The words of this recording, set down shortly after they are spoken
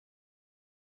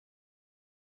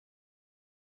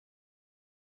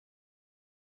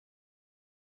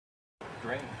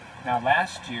great. Now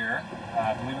last year,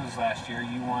 I believe it was last year,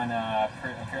 you won a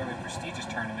fairly prestigious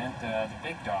tournament, the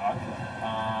Big Dog.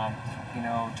 You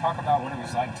know, talk about what it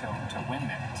was like to win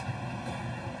that.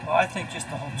 Well, I think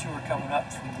just the whole tour coming up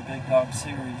from the Big Dog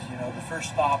Series, you know, the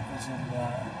first stop was in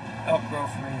Elk Grove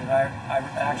for me, that I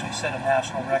actually set a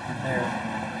national record there,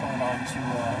 going on to,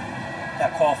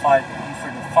 that qualified me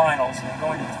for the finals, and then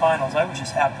going to the finals, I was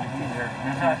just happy to be there.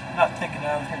 Not thinking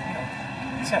I was going to, you know,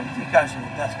 these guys are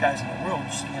the best guys in the world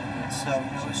skiing against, so,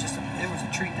 you know, it was a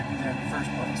treat to be there in the first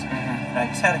place. And I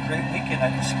just had a great weekend. I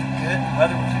just skied good, the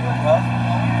weather was real rough,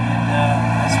 and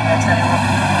I trained real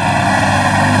good.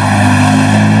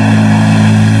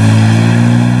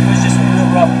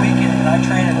 Rough weekend, and I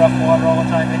train in rough water all the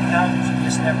time anyhow, because you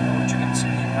just never know what you're going to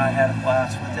ski, and I had a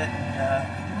blast with it.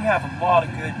 We have a lot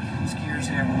of good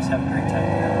skiers there. We just have a great time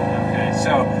together. Okay,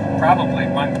 so probably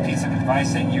one piece of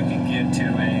advice that you can give to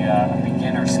a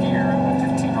beginner skier,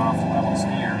 a 15 off level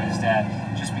skier, is that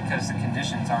just because the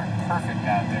conditions aren't perfect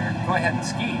out there, go ahead and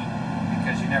ski,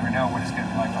 because you never know what it's going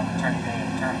to be like on the turning day of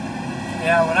the tournament.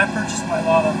 Yeah, when I purchased my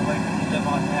lot on the lake that we live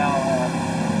on now,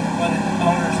 one of the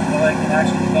owners of the lake that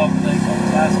actually developed the lake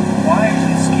was asking, why are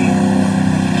you skiing when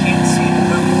you can't see the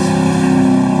boots?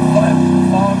 The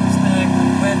fog was thick, the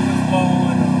wind was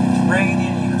blowing, it was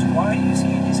raining. He goes, why are you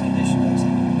skiing these conditions? I said,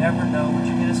 you never know what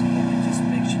you're going to ski. It just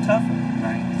makes you tougher.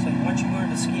 Right. So once you learn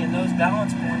to ski in those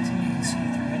balance points, you can ski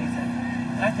through anything.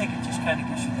 And I think it just kind of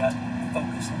gives you that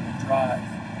focus and the drive.